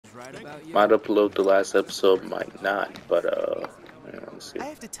Might upload the last episode, might not, but let's see. I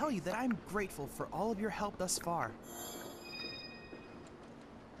have to tell you that I'm grateful for all of your help thus far.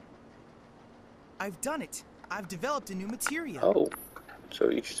 I've done it. I've developed a new material. Oh, so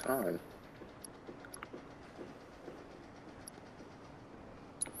each time.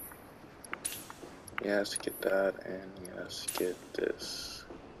 Yes, get that, and yes, get this.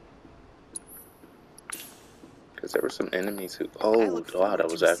 Because there were some enemies who. Oh, wow, that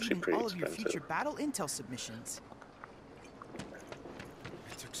was actually pretty all of your expensive. future battle intel submissions.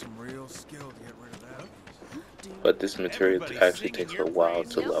 It took some real skill to get rid of that. But this material actually takes a while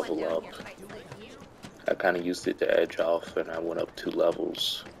to level up. I kind of used it to edge off, and I went up 2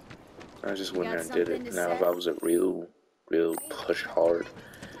 levels. I just went there and did it. Now, if I was a real push hard,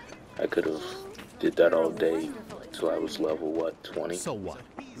 I could have did that all day till I was level, what, 20? So what?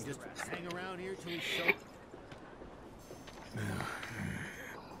 You just hang around here till he's so...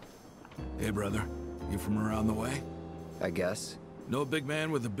 Hey, brother. You from around the way? I guess. No big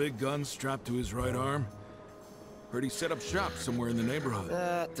man with a big gun strapped to his right arm? Heard he set up shop somewhere in the neighborhood.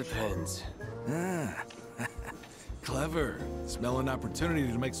 That depends. Ah. Clever. Smell an opportunity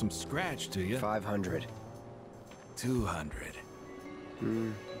to make some scratch to you. 500. 200.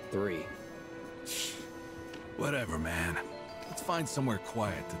 3. Whatever, man. Let's find somewhere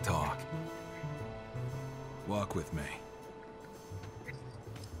quiet to talk. Walk with me.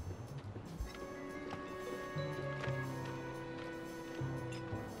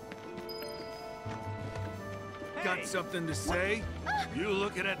 Got something to say? You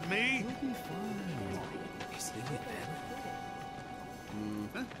looking at me?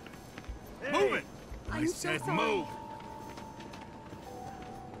 Move it! I said move!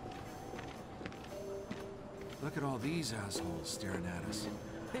 Look at all these assholes staring at us.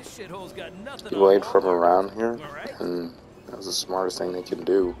 This shithole's got nothing You wait on from around here, Alright. and that's the smartest thing they can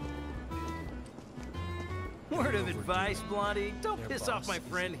do. Word of advice, Blondie. Don't piss off my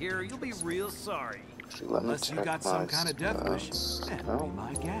friend here. You'll be real sorry. Actually, let me Unless you check got my some kind of death wish, stats. then No. be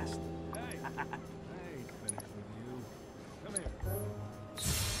my guest.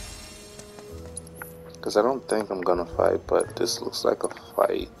 Because I don't think I'm gonna fight, but this looks like a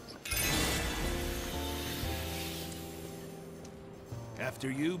fight.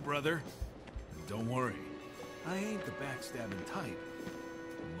 After you, brother. And don't worry, I ain't the backstabbing type.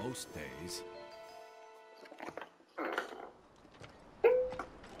 Most days.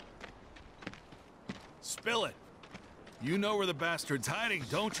 Spill it. You know where the bastard's hiding,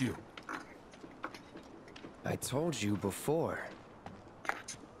 don't you? I told you before.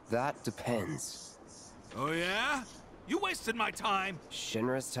 That depends. Oh yeah? You wasted my time.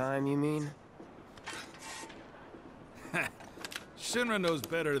 Shinra's time, you mean? Shinra knows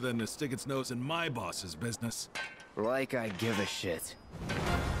better than to stick its nose in my boss's business. Like I give a shit.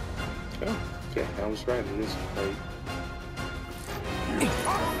 Oh, okay, I was right. It is a fight.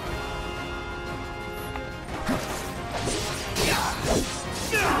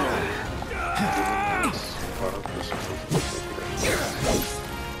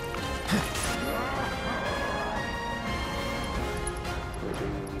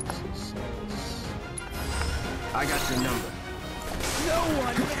 I got your number. No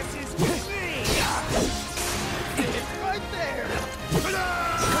one messes with me! It's right there!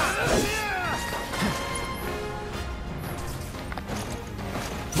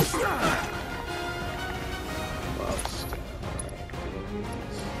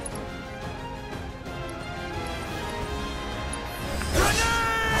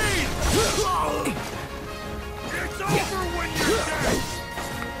 It's over when you're dead!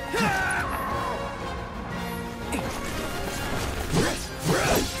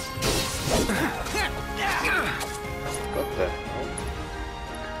 What the hell?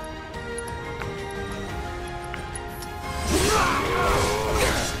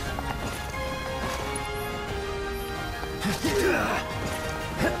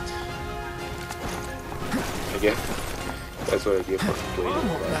 Again, that's what I get for playing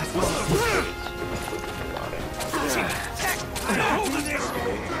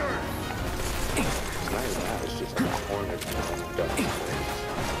it's just like a corner.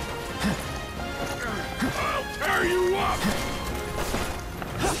 I'll tear you up!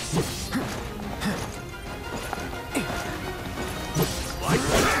 Like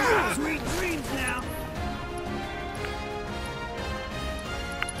that! Sweet dreams now!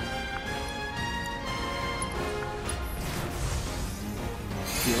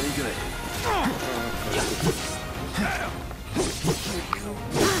 Feeling good.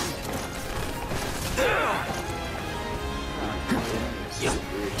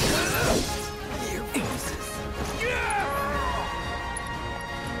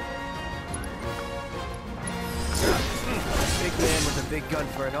 big gun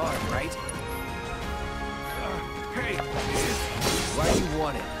for an arm, right? Hey, Why do you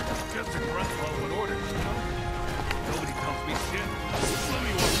want it? just a grunt following orders, you know? Nobody tells me shit. Let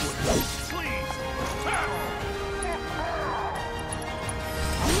me walk orders, please.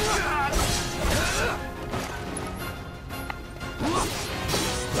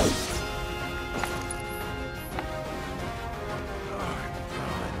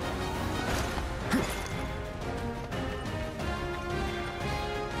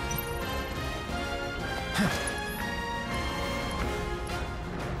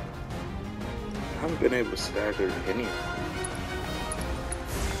 I haven't been able to stagger any.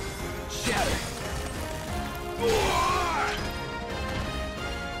 Shatter!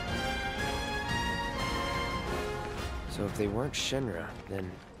 So if they weren't Shinra,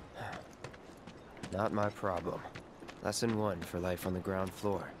 then... not my problem. Lesson 1 for life on the ground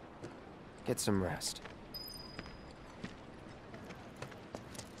floor. Get some rest.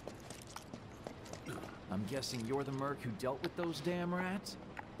 I'm guessing you're the merc who dealt with those damn rats?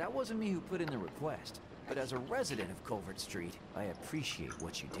 That wasn't me who put in the request, but as a resident of Culvert Street, I appreciate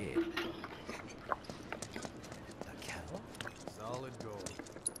what you did. A kettle? Solid gold.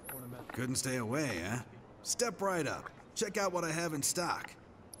 Couldn't stay away, huh? Step right up. Check out what I have in stock.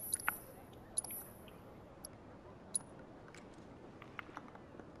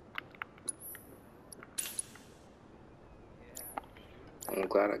 I'm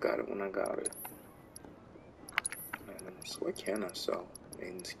glad I got it when I got it. So what can I sell?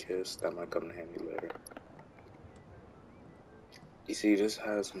 Maiden's Kiss, that might come in handy later. You see, this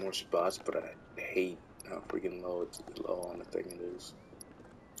has more spots, but I hate how freaking low on the thing it is.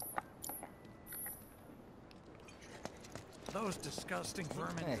 Those disgusting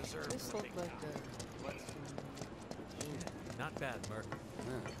vermin deserve This looked like Not bad, Merc.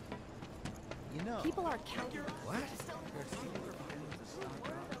 you know. People are counting. What?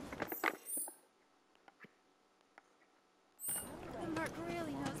 Mark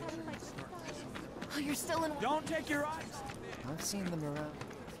really knows how to fight. Oh, you're still in. Don't take your eyes. I've seen them around.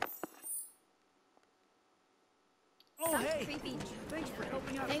 Oh, Sounds hey. creepy. Thanks for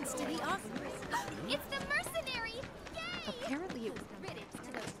helping out. Thanks to the officers. It's the mercenary! Yay! Apparently it was riddance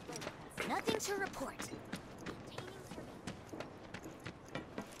to those robots. Nothing to report.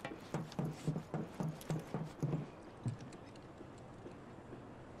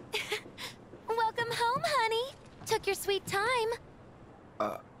 Welcome home, honey. Took your sweet time.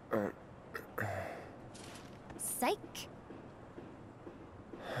 Psych.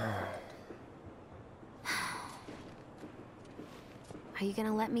 Are you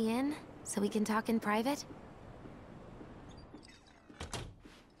gonna let me in so we can talk in private?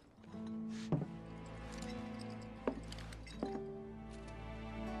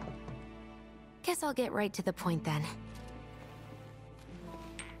 Guess I'll get right to the point then.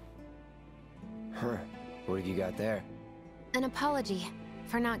 Huh. What have you got there? An apology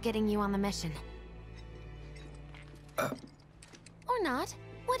for not getting you on the mission. Or not.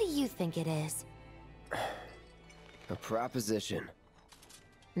 What do you think it is? A proposition.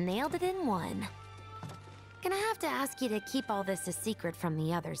 Nailed it in one. Gonna have to ask you to keep all this a secret from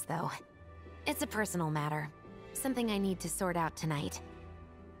the others, though. It's a personal matter. Something I need to sort out tonight.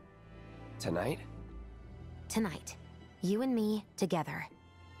 Tonight? Tonight. You and me, together.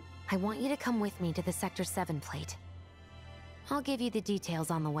 I want you to come with me to the Sector 7 plate. I'll give you the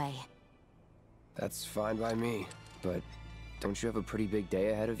details on the way. That's fine by me, but don't you have a pretty big day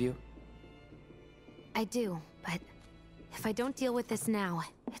ahead of you? I do, but if I don't deal with this now,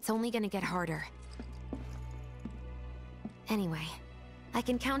 it's only gonna get harder. Anyway, I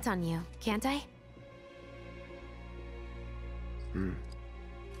can count on you, can't I?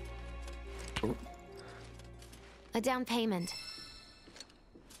 Oh. A down payment.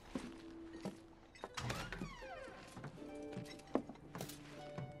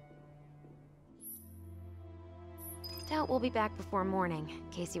 Doubt we'll be back before morning, in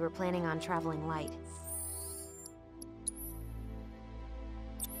case you were planning on traveling light.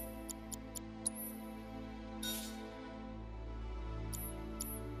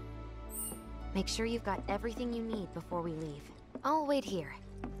 Make sure you've got everything you need before we leave. I'll wait here.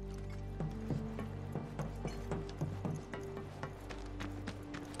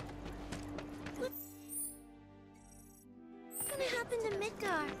 What's gonna happen to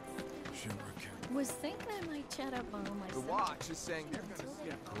Midgar? Was thinking I might chat up on myself. The watch is saying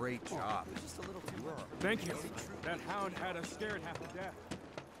great job. Thank you. That hound had us scared half to death.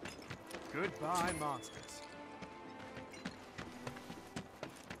 Goodbye, monsters.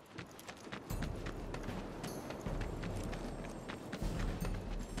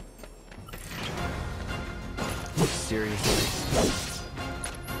 Seriously?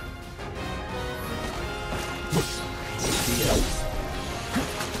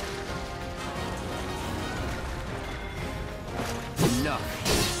 enough.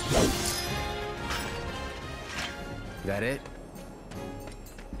 That it?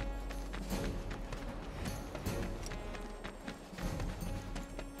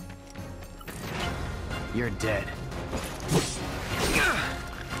 You're dead.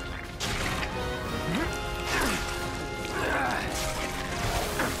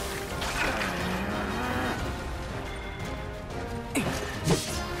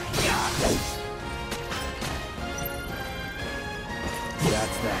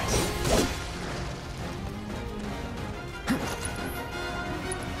 That's that.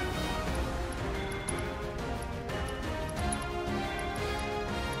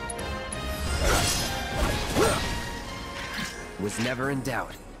 Was never in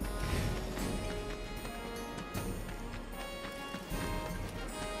doubt.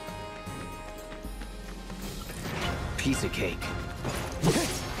 Piece of cake. Here.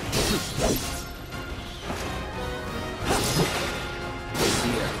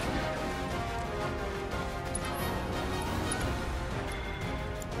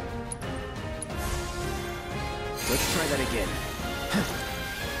 Let's try that again.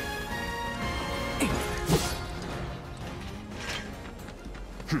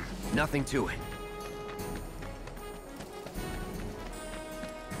 Nothing to it.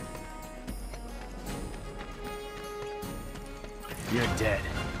 You're dead.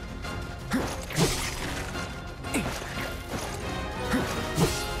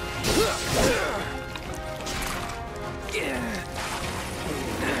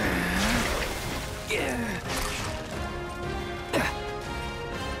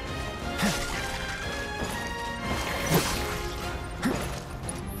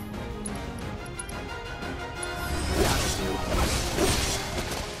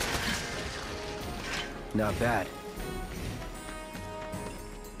 Not bad.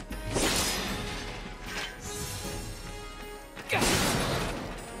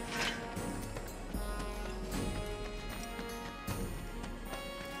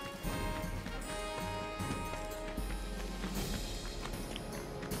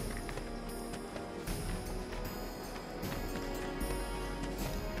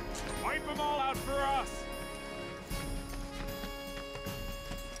 Wipe them all out for us!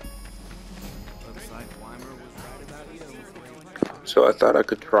 So I thought I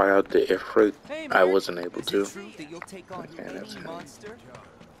could try out the Ifrit. I wasn't able to. Okay, that's it.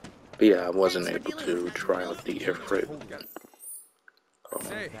 But yeah, I wasn't able to try out the Ifrit.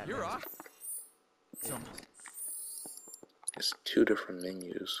 Hey, you're off. It's two different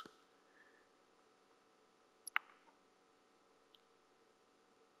menus.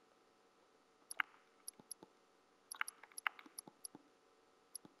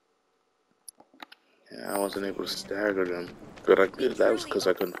 Yeah, I wasn't able to stagger them. But that was because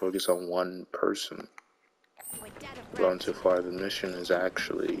I couldn't focus on one person. Going too far, the mission is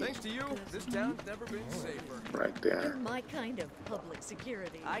actually Thanks to you, this town's never been safer. right there. My kind of public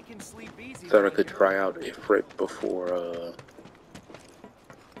security. I can sleep easy. Thought I could try out Ifrit before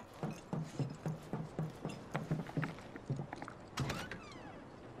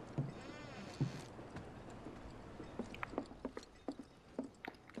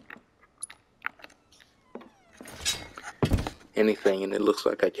anything, and it looks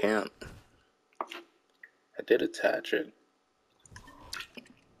like I can't. I did attach it.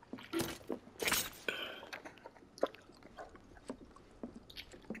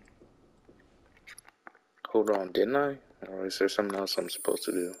 Hold on, didn't I? Or is there something else I'm supposed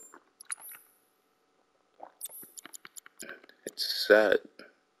to do? It's set.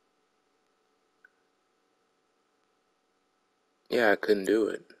 Yeah, I couldn't do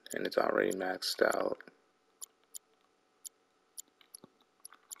it, and it's already maxed out.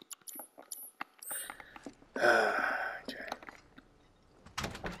 Okay.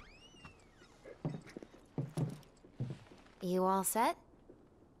 You all set?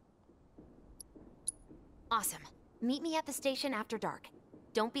 Awesome. Meet me at the station after dark.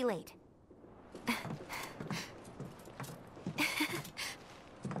 Don't be late.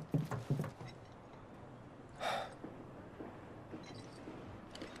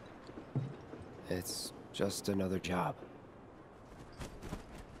 It's just another job.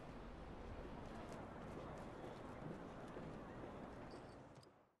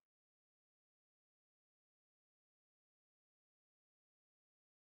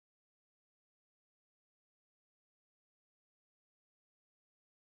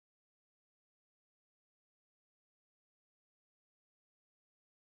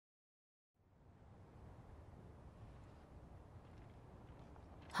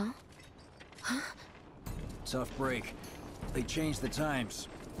 Huh? Huh? Tough break. They changed the times.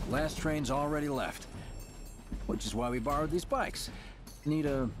 Last train's already left. Which is why we borrowed these bikes. Need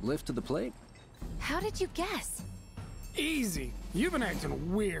a lift to the plate? How did you guess? Easy. You've been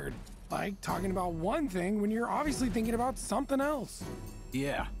acting weird. Like talking about one thing when you're obviously thinking about something else.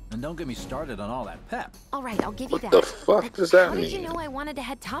 Yeah, and don't get me started on all that pep. All right, I'll give you that. What the fuck does that How mean? did you know I wanted to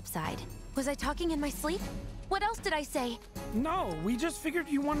head topside? Was I talking in my sleep? What else did I say? No, we just figured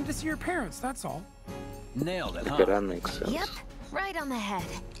you wanted to see your parents, that's all. Nailed it, huh? Okay, that makes sense. Yep, right on the head.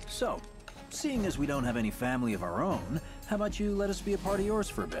 So, seeing as we don't have any family of our own, how about you let us be a part of yours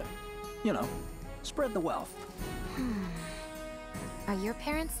for a bit? You know, spread the wealth. Are your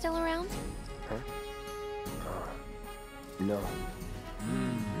parents still around? Huh? No.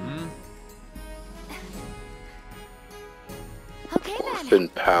 Okay then. Orphan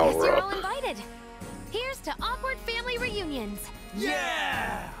power Guess you're up. all invited. Here's to awkward family reunions.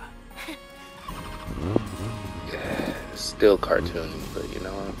 Yeah! Yeah, still cartoony, but you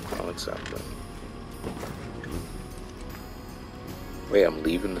know what? I'll accept it. Wait, I'm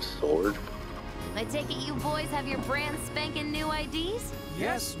leaving the sword? I take it you boys have your brand spanking new IDs?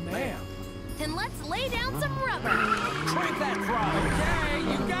 Yes, ma'am. Then let's lay down some rubber. Crank that throttle! Okay,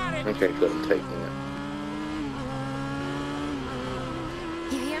 you got it. Okay, good, I'm taking it.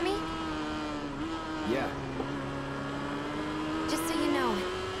 You hear me? Yeah. Just so you know,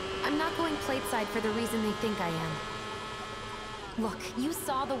 I'm not going plateside for the reason they think I am. Look, you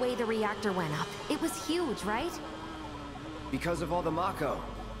saw the way the reactor went up. It was huge, right? Because of all the Mako.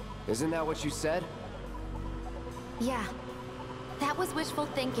 Isn't that what you said? Yeah. That was wishful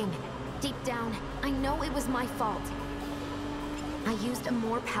thinking. Deep down, I know it was my fault. I used a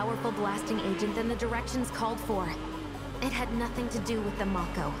more powerful blasting agent than the directions called for. It had nothing to do with the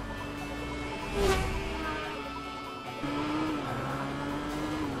Mako.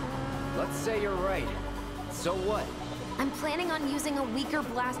 Let's say you're right. So what? I'm planning on using a weaker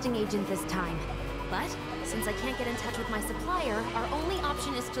blasting agent this time. But, since I can't get in touch with my supplier, our only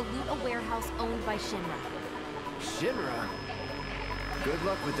option is to loot a warehouse owned by Shinra. Shinra? Good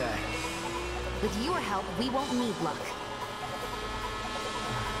luck with that. With your help, we won't need luck.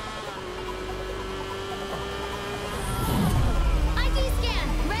 ID scan!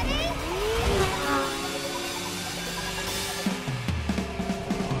 Ready?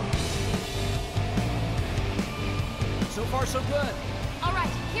 So far, so good. All right,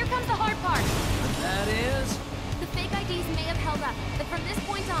 here comes the hard part. That is... The fake IDs may have held up, but from this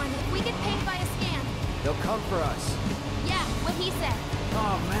point on, if we get pinged by a scan... They'll come for us. Yeah, what he said.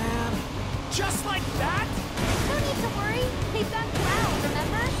 Oh, man. Just like that? No need to worry. They've got ground,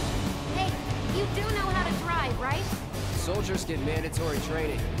 remember? Hey, you do know how to drive, right? Soldiers get mandatory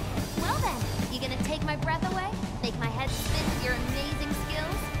training. Well then, you gonna take my breath away? Make my head spin with your amazing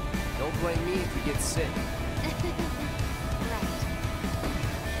skills? Don't blame me if we get sick. Right.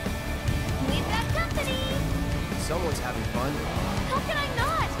 We've got company! Someone's having fun. How can I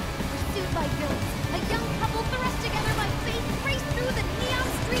not? Pursued by villains, a young couple thrust together by fate race through the neon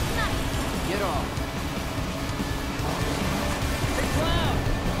street night. Get off. Hey, Cloud!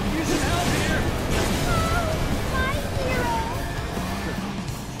 Use some help here! Oh, my hero!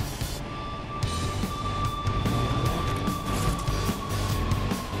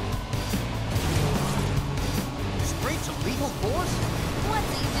 Straight's a legal force? What,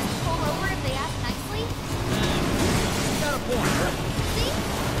 so you just pull over if they ask nicely? Got a point, right? See?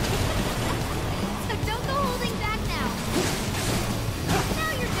 So don't go holding back now.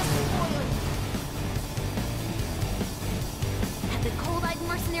 Now you're just spoiling. Have the cold-eyed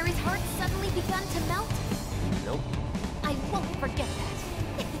mercenaries' hearts suddenly begun to melt? Nope. I won't forget that.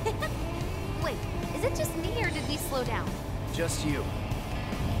 Wait, is it just me or did we slow down? Just you.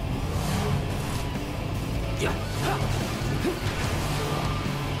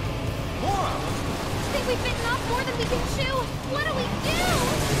 Think we've bitten off more than we can chew? What do we do?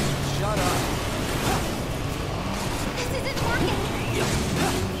 Shut up. This isn't working.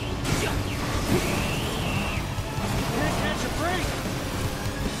 Can't catch a break!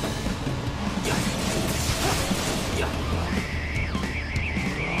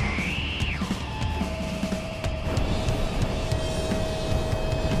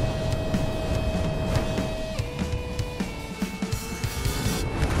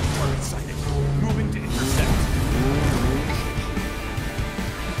 Target sighted. Moving to intercept.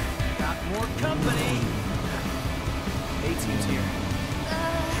 Got more company! A-team's here.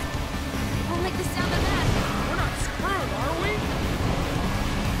 Won't make the sound of that. We're not screwed, are we?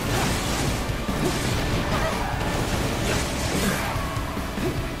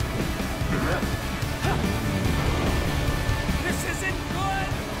 This isn't good!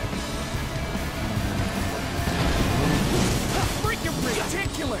 Freaking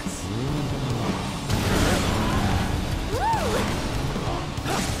ridiculous! Woo!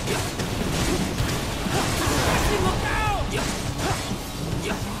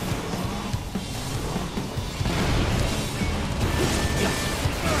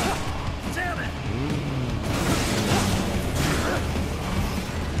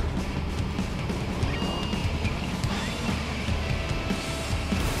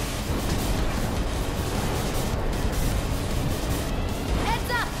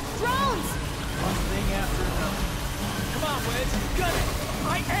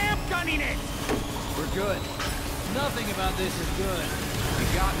 running it! We're good. Nothing about this is good. You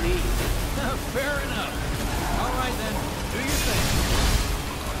got me. Fair enough. All right then, do your thing.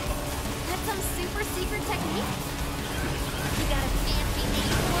 That's some super secret technique? You got a fancy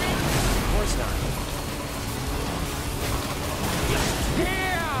name for it? Of course not.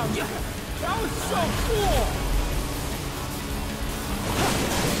 Damn! That was so cool!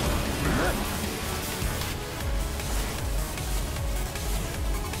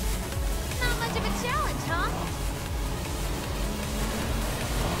 Not much of a challenge, huh?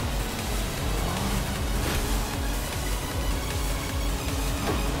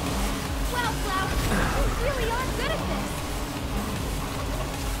 Wow, Cloud, you really are good at this.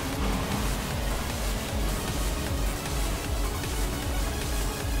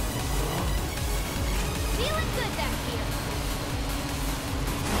 Feeling good back here.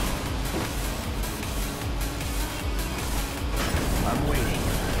 I'm waiting.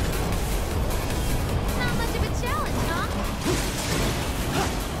 Not much of a challenge, huh?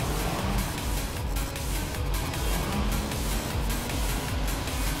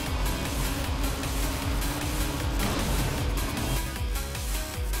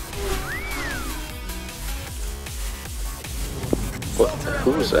 What?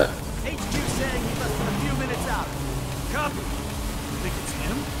 Who was that? HQ saying he's less than a few minutes out. Copy. Think it's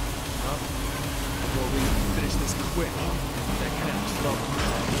him? Before we finish this quick, that kind of trouble.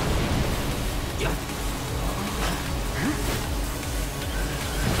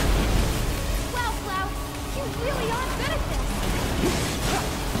 Wow, Cloud, you really are good at this.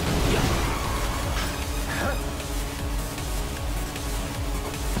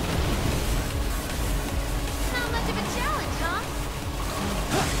 Not much of a challenge, huh?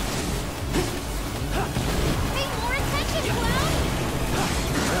 Pay more attention, Cloud!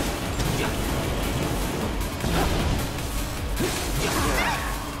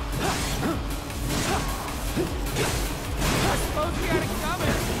 I suppose we had it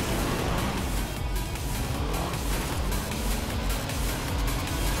coming.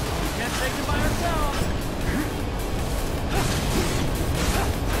 Can't take it by ourselves.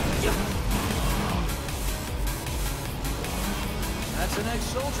 That's an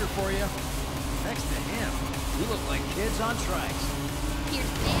ex-soldier for you. Next to him, we look like kids on tracks.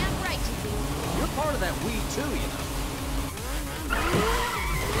 You're damn right you do. You're part of that we too, you know.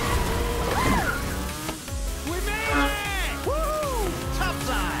 We made it! Woo!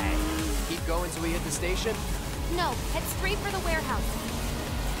 Topside! Keep going till we hit the station? No, head straight for the warehouse.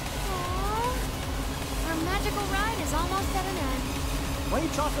 Aww. Our magical ride is almost at an end. Why are you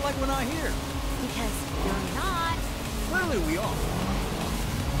talking like we're not here? Because you're not. Clearly we are.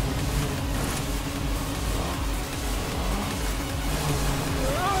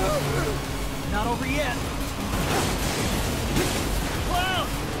 Not over yet. Cloud!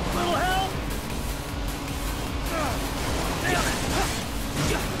 Little help! Damn it!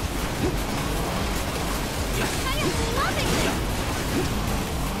 I am loving this!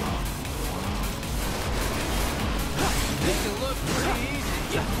 Make it look pretty easy.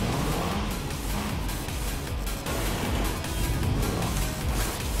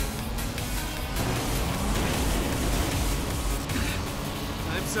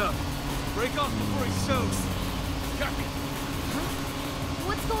 Time's up. Break off before he shows. Copy.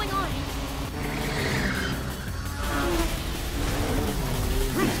 What's going on?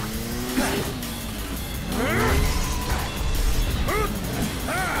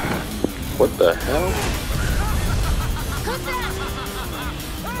 What the hell? Who's that?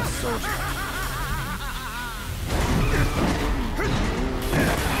 A soldier.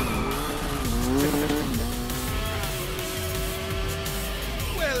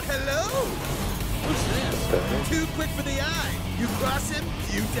 Well, hello! What's this? Too quick for the eye. You cross him,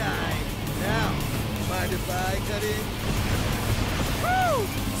 you die. Now, mind if I cut in? Woo!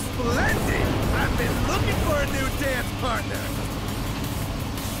 Splendid! I've been looking for a new dance partner.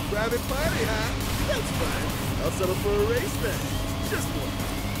 Private party, huh? That's fine. I'll settle for a race then. Just one.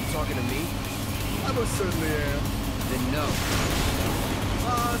 You talking to me? I most certainly am. Then no.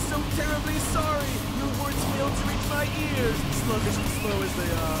 So terribly sorry. Your words failed to reach my ears, sluggish and slow as they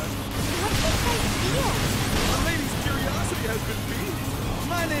are. What's this idea? A lady's curiosity has been piqued.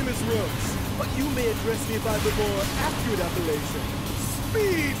 My name is Rose, but you may address me by the more accurate appellation,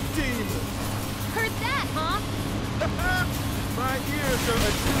 Speed Demon. Heard that, huh? My ears are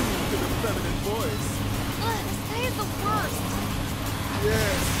attuned to the feminine voice. Ugh, this guy is the worst.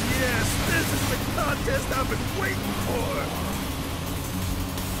 Yes, this is the contest I've been waiting for.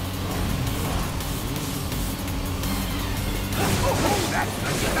 Oh, that's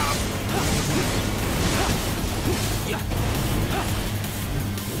the stuff!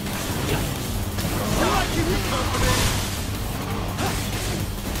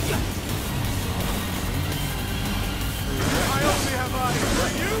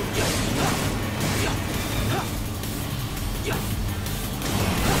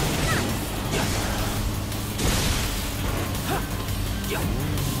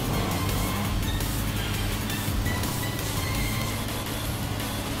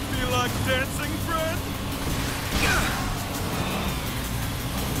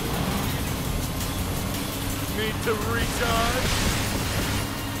 need to recharge?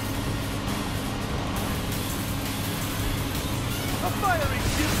 A fiery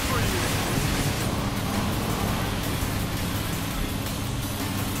gift for you!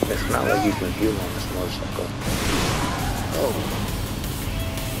 It's not like you can heal on this motorcycle. Oh.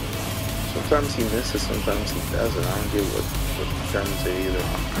 Sometimes he misses, sometimes he doesn't. I don't get what determines it either.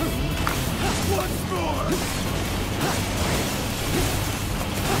 Once more!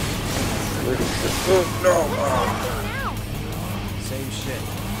 What is this? Oh, no! Same shit.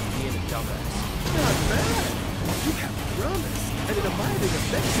 Being a dumbass. Not bad! You have promise and an abiding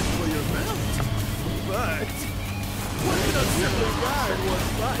affection for your mount. But one cannot simply ride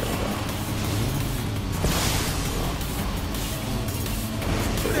one's bike.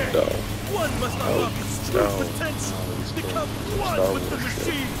 No. One must unlock its true potential. Become one with the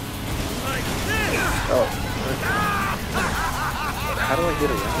machine. Like this. Oh. How do I get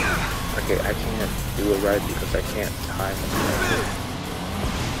around? Okay, I can't do it right because I can't time it.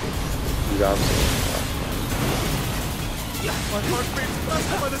 He's obviously my heart beats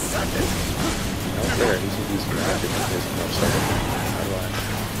faster by the second. No fair, he should use magic in his motorcycle. How do I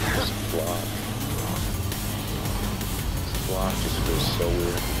just block? This block just feels so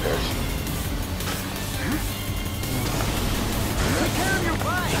weird in comparison. Take care of your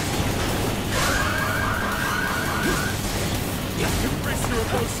bike! Embrace your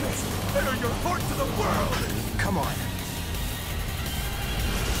emotions! Bear your heart to the world! Come on.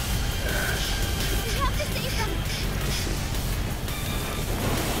 We have to save them!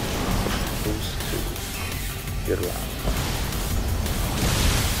 Supposed to get around.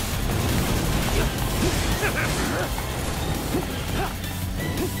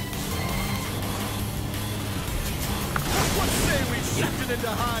 What say we shift it into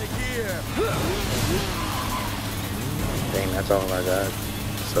high gear? Dang, that's all I got.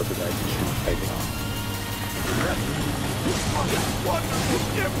 Something I can shoot right now. Wonderful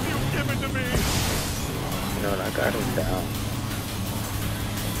gift you've given to me! You know, and I got him down.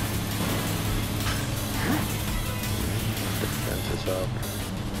 Defense is up.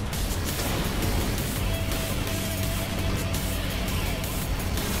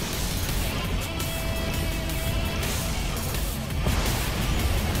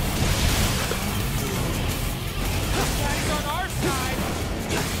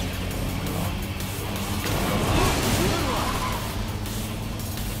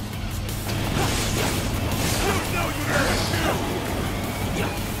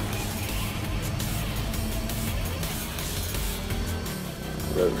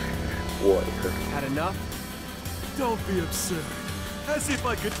 Had enough? Don't be absurd. As if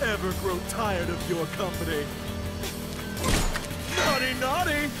I could ever grow tired of your company. Naughty,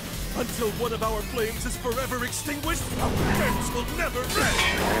 naughty! Until one of our flames is forever extinguished, our flames will never rest!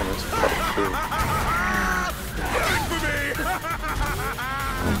 Man, that's fucking cool. Wait for me!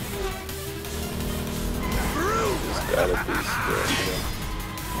 It's gotta be scary.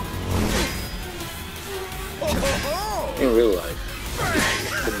 In real life, I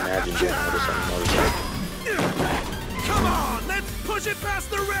couldn't imagine doing all this on a motorcycle. Come on, let's push it past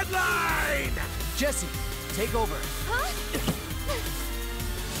the red line! Jesse, take over. Huh?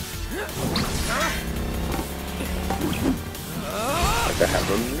 Like I have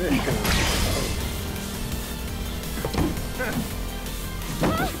a mission.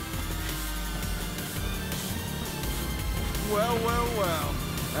 Well, well, well.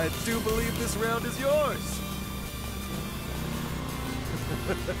 I do believe this round is yours.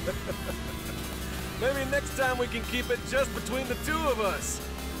 Maybe next time we can keep it just between the two of us.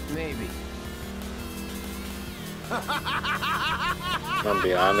 Maybe. I'm gonna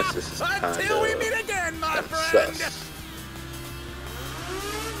be honest, this is kind of Until we meet again, my friend. sus.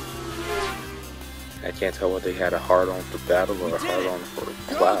 I can't tell what they had a hard on for battle or a hard on for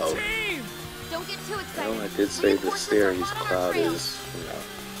Cloud. Don't get too excited. Well, I did say this series Cloud is, you know,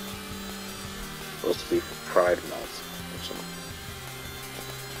 supposed to be for Pride Month or something.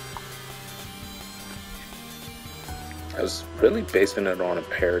 I was really basing it on a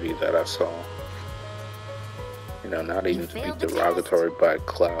parody that I saw. You know, not even to be derogatory by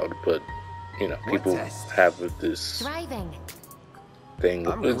Cloud, but, you know, people have this thing,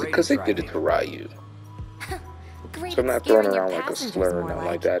 because they did it to Ryu. So I'm not throwing around like a slur or nothing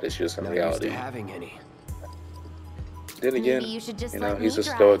like that, it's just in reality. Then again, you know, he's a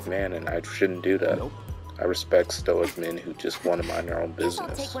stoic man and I shouldn't do that. I respect stoic men who just want to mind their own business.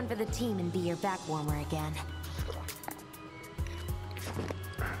 I'll take one for the team and be your back warmer again.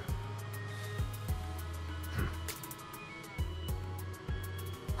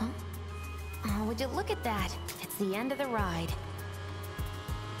 Huh? Oh, would you look at that? It's the end of the ride.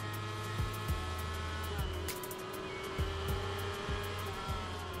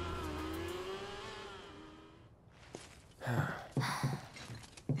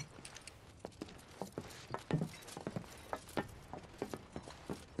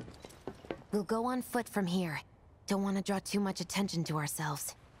 We'll go on foot from here. Don't want to draw too much attention to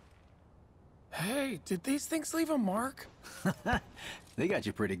ourselves. Hey, did these things leave a mark? They got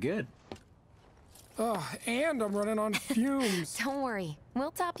you pretty good. Ugh, and I'm running on fumes. Don't worry.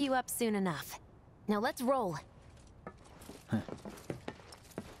 We'll top you up soon enough. Now let's roll.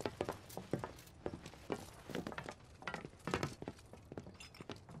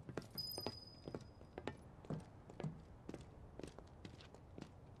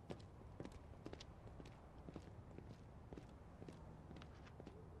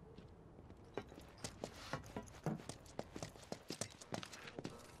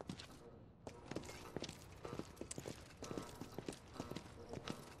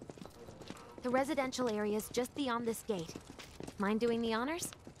 The residential area's just beyond this gate. Mind doing the honors?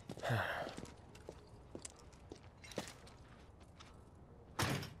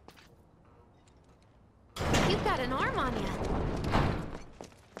 You've got an arm on you.